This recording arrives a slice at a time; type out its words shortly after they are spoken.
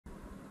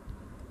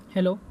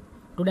Hello,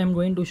 today I'm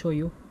going to show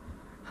you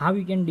how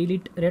you can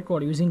delete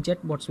record using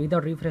checkbox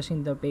without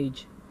refreshing the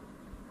page.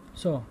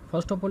 So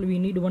first of all we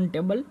need one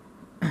table.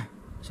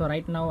 So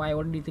right now I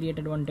already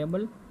created one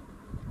table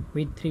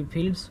with 3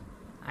 fields,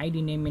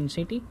 ID, name and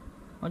city.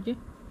 Okay,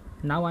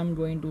 now I'm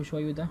going to show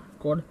you the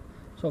code.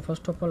 So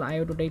first of all I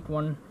have to take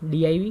one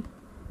div.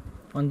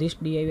 On this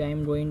div I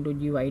am going to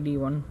give ID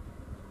 1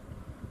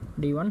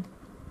 d1.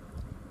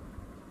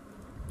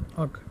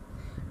 Okay,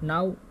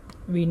 now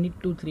we need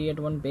to create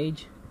one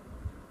page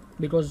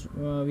because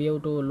we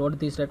have to load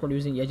this record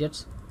using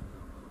AJAX.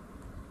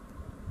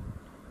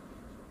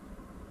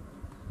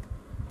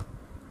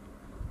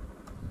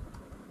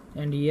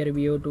 And here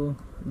we have to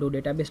do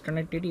database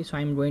connectivity, so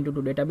I am going to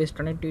do database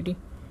connectivity.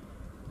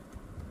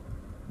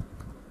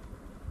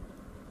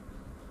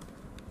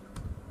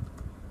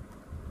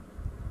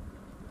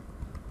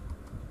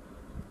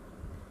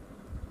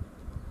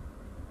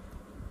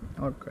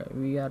 Okay,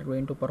 we are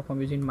going to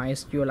perform using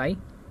mysql.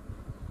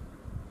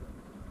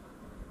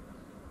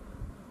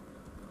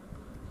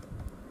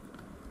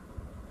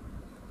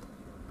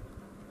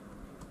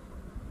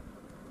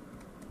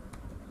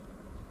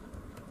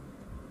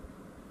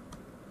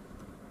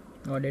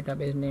 Our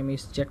database name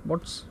is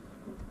Checkbox.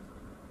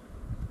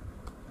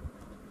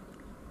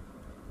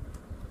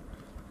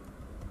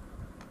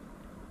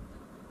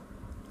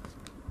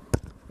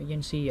 You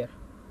can see here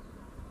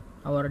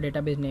our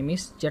database name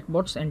is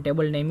Checkbox and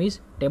table name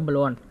is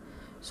table1.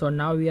 So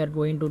now we are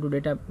going to do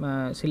data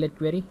select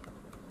query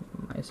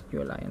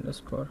mysql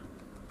underscore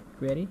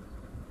query.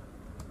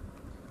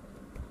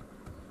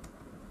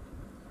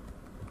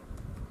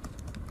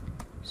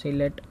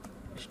 Select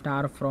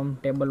star from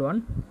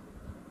table1.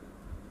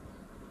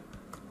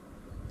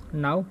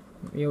 Now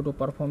we have to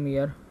perform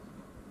here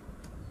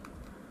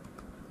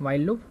while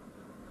loop.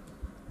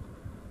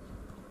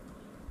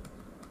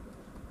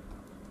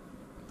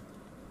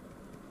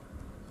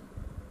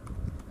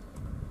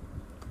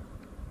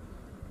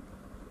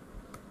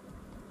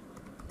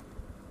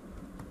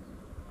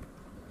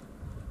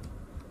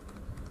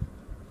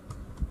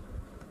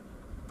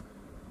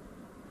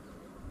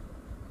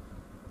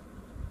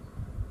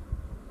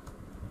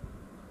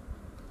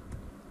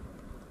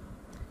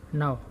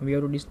 Now we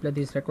have to display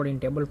this record in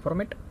table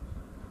format.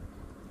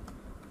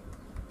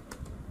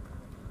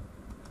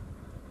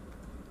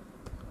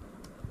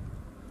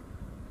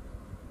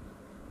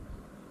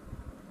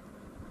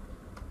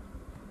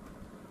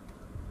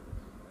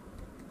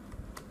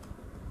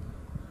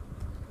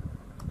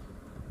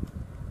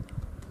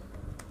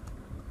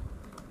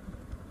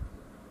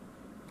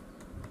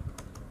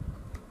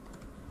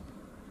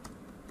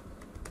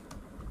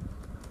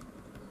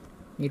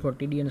 It for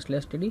td and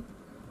 /td.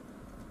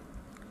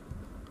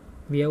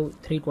 We have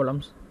 3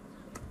 columns,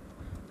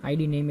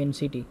 ID, name and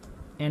city,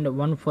 and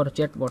one for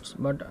checkbox.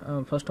 But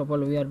first of all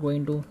we are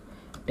going to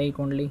take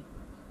only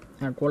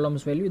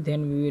columns value,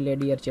 then we will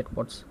add here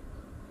checkbox.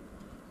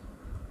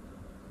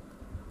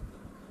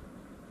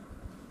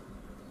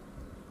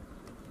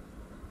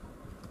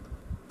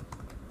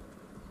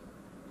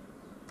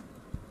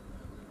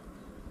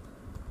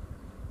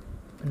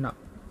 Now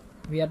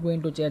we are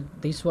going to check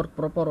this work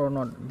proper or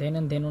not, then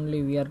and then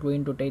only we are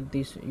going to take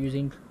this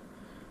using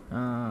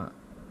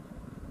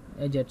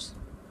AJAX.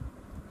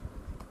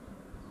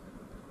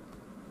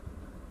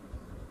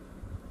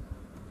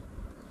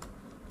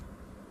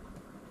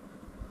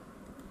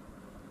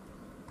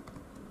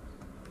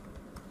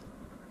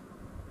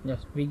 Yes,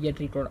 we get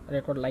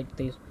record like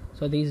this,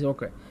 so this is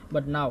okay.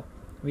 But now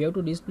we have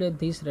to display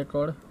this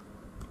record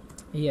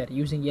here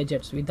using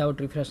AJAX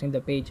without refreshing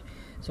the page.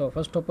 So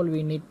first of all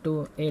we need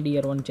to add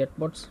here one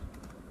checkbox.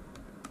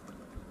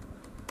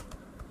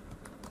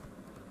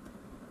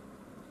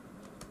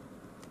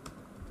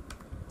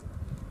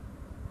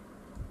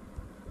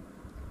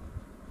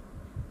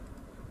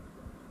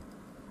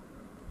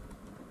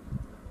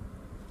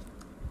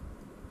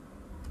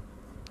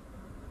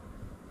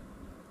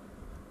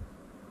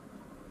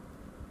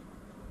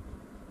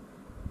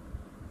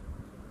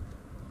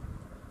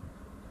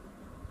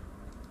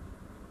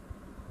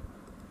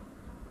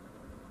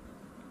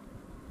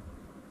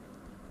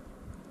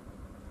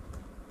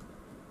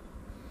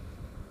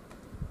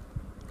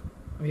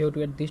 We have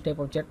to add this type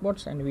of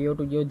checkbox and we have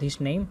to give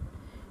this name.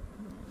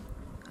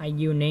 I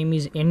give name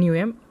is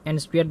num and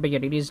square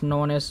bracket, it is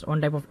known as one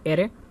type of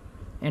array.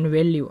 And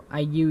value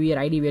I give here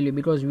ID value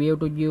because we have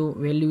to give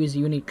value is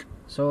unique,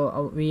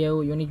 so we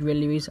have unique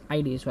value is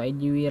ID, so I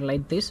give here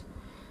like this.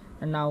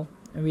 And now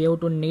we have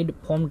to need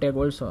form tag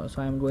also,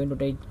 so I am going to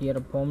take here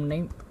form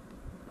name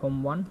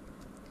form1,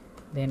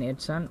 then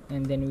action,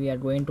 and then we are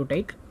going to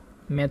take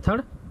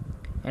method.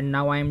 And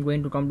now I am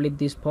going to complete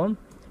this form,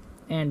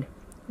 and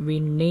we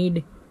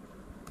need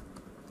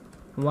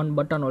one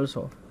button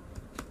also,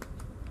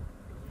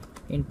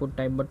 input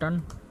type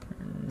button,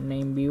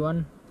 name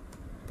b1,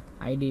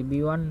 ID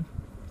b1,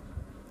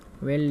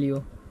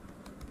 value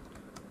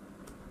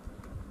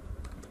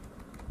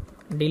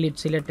delete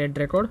selected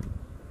record.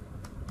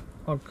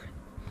 Okay,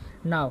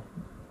 now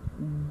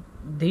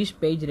this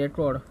page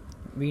record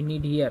we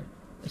need here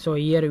So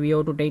here we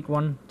have to take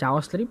one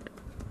JavaScript.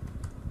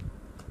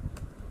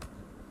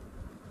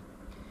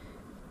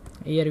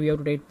 Here we have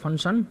to take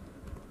function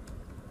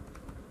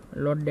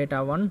load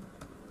data 1.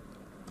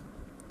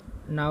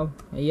 Now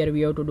here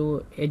we have to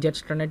do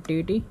AJAX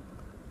connectivity.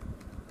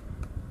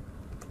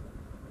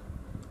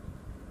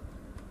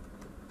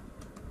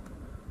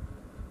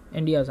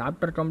 And yes,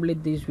 after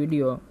complete this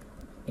video,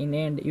 in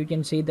end you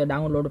can see the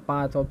download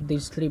path of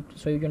this script,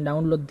 so you can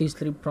download this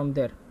script from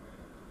there.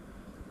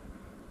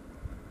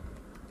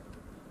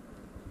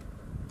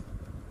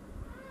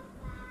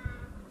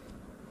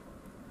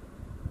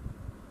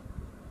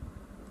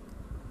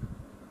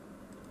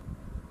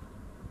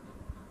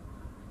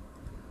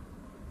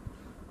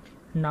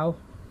 Now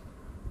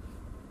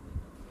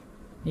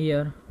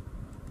here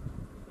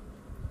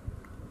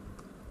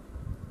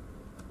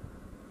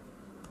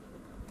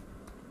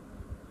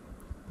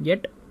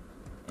get,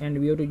 and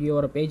we have to give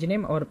our page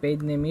name. Our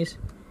page name is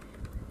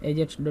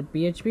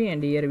ajax.php,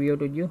 and here we have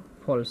to give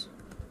false.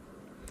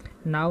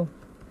 Now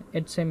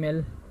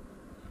HTML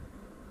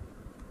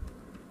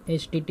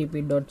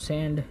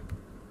http.send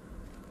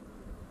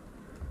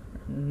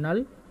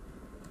null,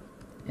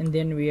 and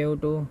then we have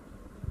to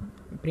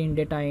print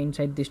data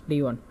inside this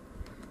d1.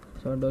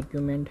 So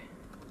document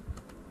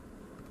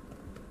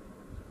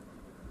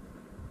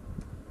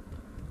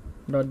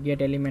dot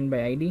get element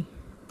by id.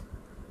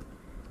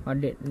 Our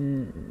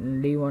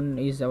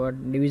d1 is our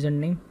division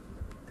name.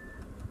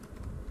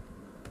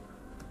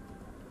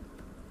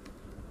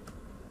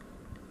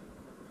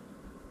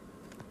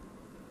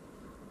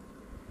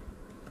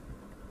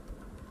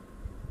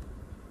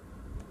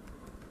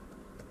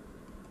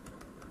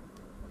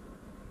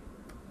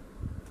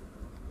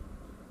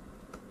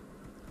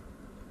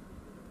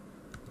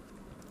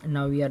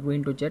 Now we are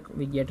going to check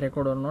we get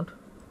record or not.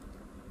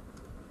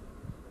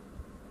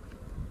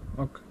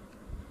 Okay,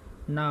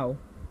 now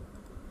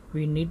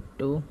we need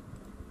to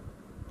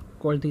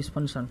call this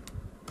function.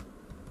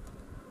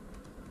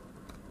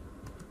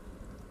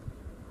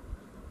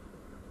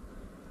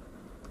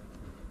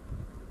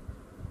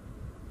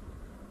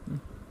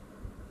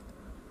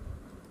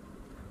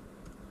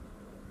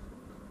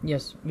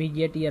 Yes, we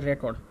get here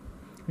record.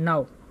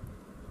 Now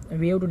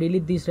we have to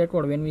delete this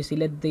record. When we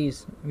select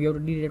this, we have to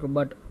delete record,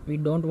 but we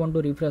don't want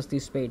to refresh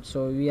this page,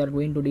 so we are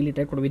going to delete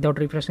record without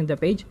refreshing the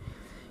page.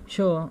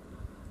 So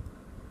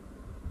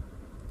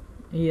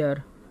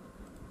here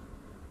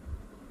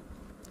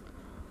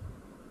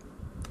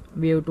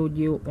we have to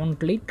give on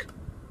click.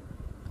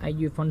 I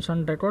give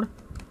function record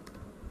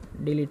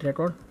delete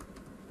record,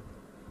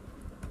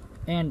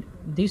 and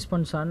this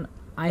function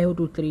I have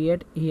to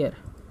create here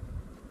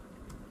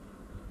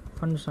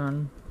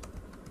function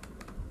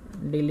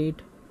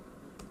delete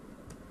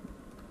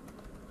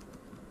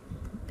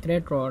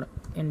record,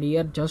 and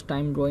here just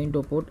I'm going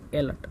to put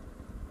alert.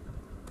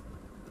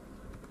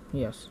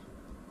 Yes,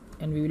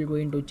 and we will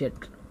going to check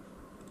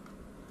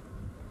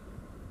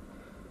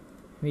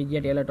we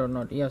get alert or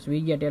not. Yes, we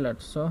get alert.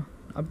 So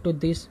up to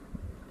this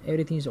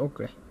everything is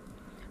okay.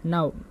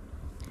 Now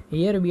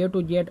here we have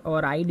to get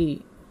our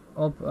id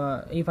of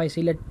if I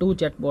select two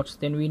checkboxes,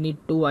 then we need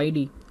two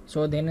id,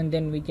 so then and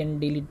then we can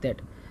delete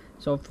that.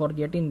 So for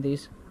getting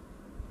this,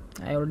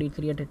 I already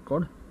created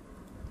code.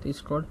 This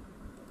code,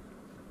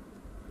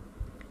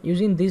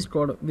 using this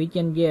code we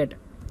can get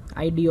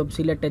id of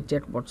selected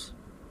checkbox.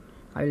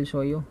 I will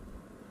show you.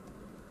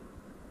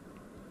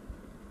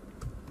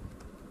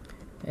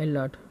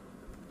 Alert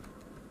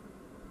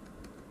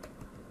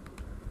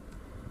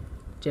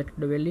check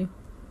the value.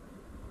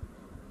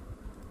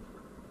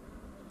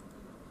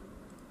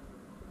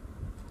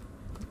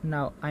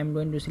 Now I'm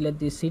going to select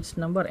the seats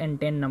number and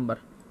 10 number,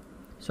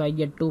 so I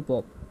get two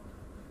pop.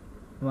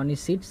 One is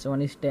seats,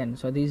 one is 10,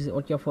 so this is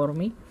okay for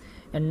me.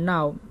 And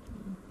now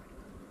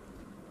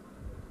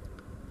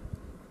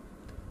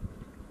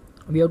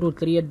we have to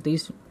create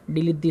this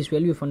delete this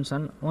value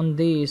function. On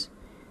this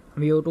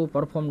we have to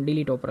perform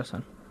delete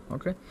operation.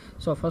 Okay,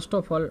 so first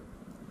of all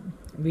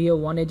we have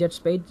one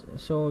AJAX page,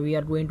 so we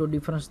are going to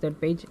difference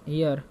that page.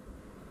 Here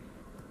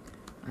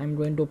I'm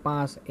going to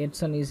pass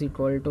action is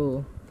equal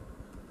to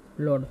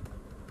load,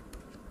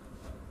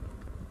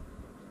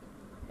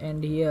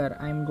 and here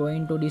I'm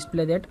going to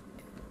display that.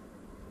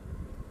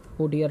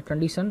 Put here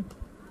condition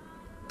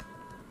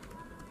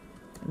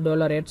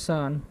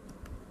 $action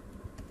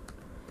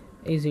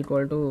is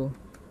equal to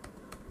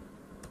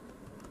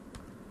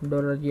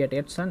 $get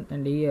action,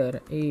 and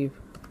here if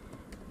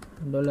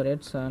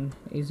 $action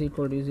is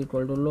equal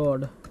to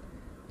load,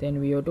 then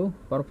we have to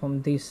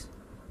perform this.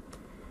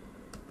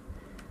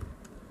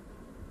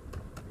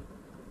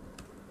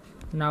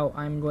 Now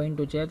I'm going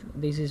to check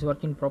this is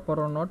working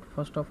proper or not.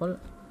 First of all,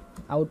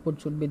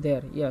 output should be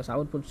there. Yes,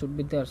 output should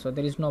be there, so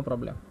there is no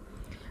problem.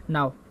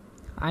 Now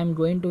I'm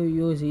going to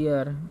use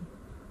here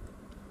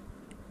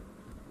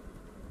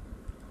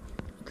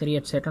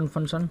create second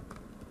function.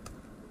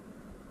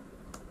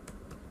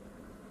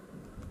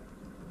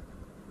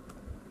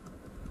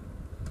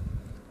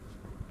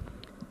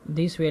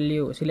 This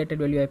value selected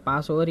value I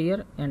pass over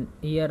here, and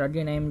here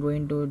again I am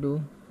going to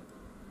do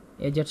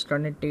AJAX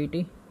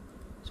connectivity.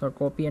 So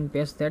copy and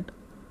paste that,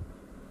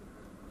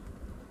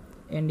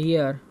 and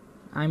here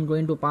I'm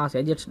going to pass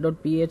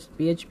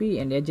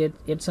ajax.php and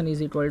ajax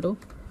is equal to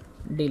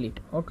delete.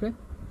 Okay,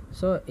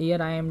 so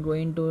here I am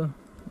going to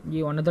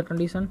give another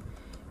condition.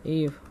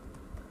 If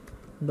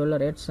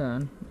 $ajax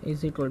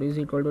is equal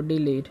to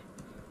delete,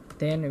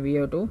 then we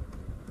have to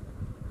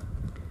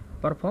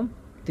perform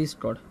this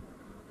code.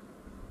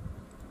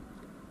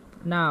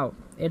 Now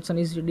ajax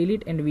is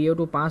delete, and we have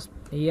to pass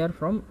here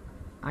from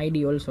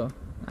id also.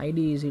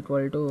 Id is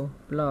equal to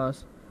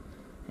plus,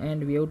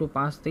 and we have to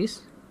pass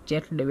this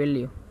checked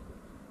value.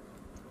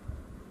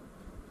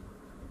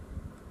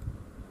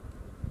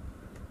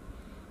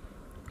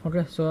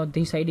 Okay, so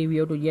this id we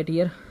have to get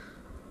here.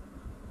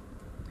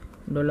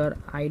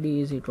 $id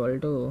is equal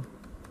to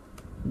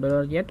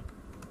 $get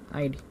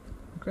id.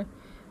 Okay,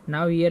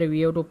 now here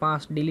we have to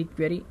pass delete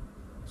query.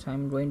 So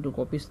I'm going to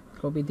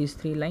copy these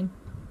 3 lines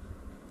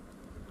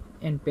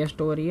and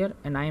paste over here,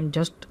 and I am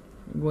just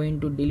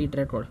going to delete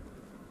record.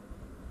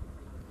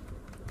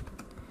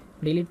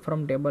 Delete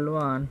from table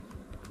 1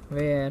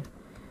 where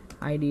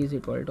id is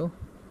equal to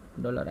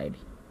 $id.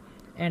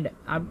 And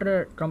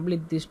after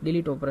complete this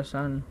delete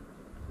operation,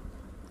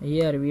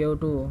 here we have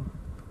to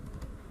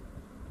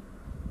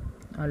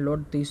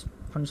load this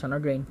function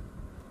again.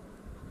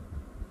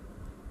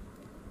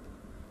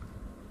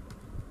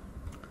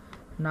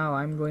 Now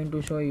I'm going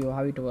to show you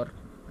how it works.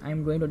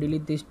 I'm going to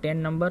delete this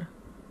 10 number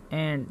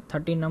and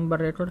 13 number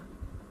record.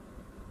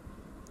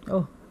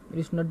 Oh, it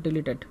is not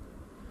deleted.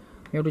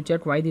 You have to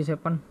check why this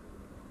happened.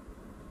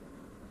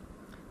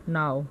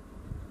 Now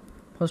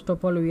first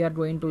of all, we are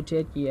going to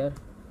check here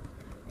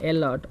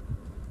alert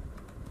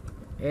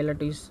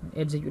is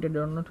executed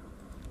or not.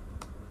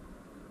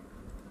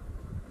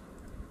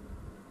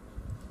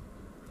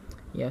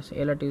 Yes,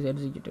 alert is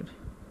executed.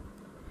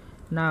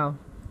 Now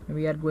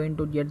we are going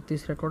to get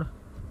this record.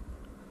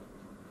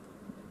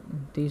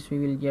 This we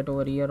will get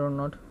over here or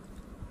not,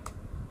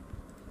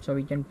 so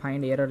we can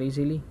find error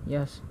easily.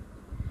 Yes,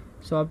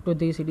 so up to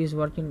this it is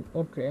working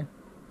okay.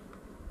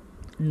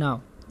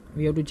 Now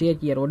we have to check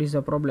here what is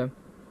the problem.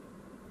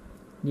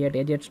 Get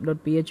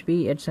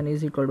ajax.php action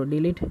is equal to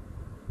delete,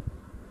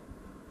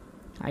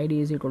 id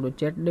is equal to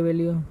checked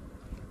value,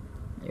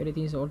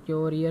 everything is okay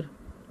over here.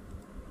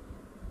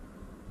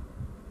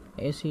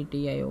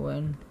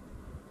 ACTION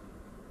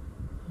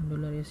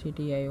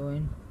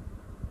 $ACTION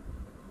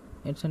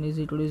action is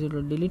equal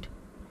to delete,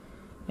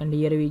 and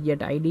here we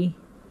get id.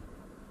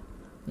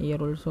 Here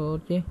also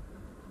okay.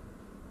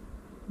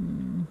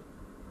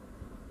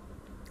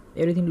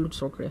 Everything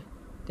looks okay.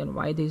 Then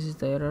why this is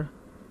the error?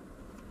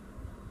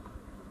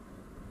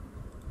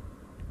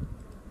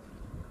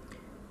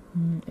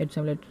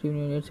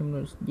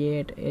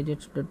 Get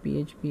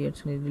ajax.php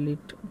action is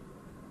delete.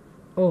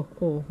 Oh,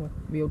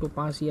 we have to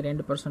pass here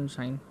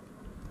 $sign.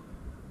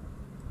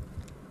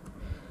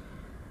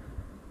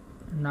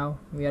 Now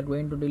we are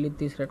going to delete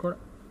this record.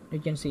 You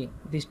can see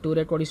this 2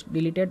 record is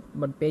deleted,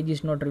 but page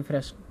is not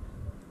refreshed.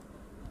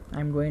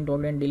 I'm going to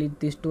again delete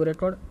this 2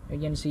 record. You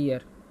can see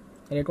here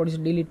record is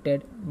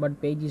deleted, but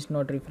page is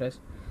not refreshed.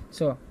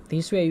 So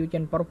this way you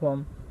can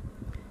perform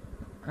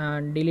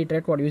and delete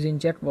record using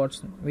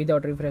checkbox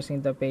without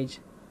refreshing the page.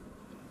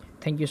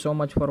 Thank you so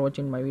much for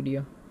watching my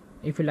video.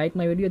 If you like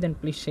my video, then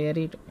please share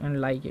it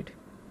and like it.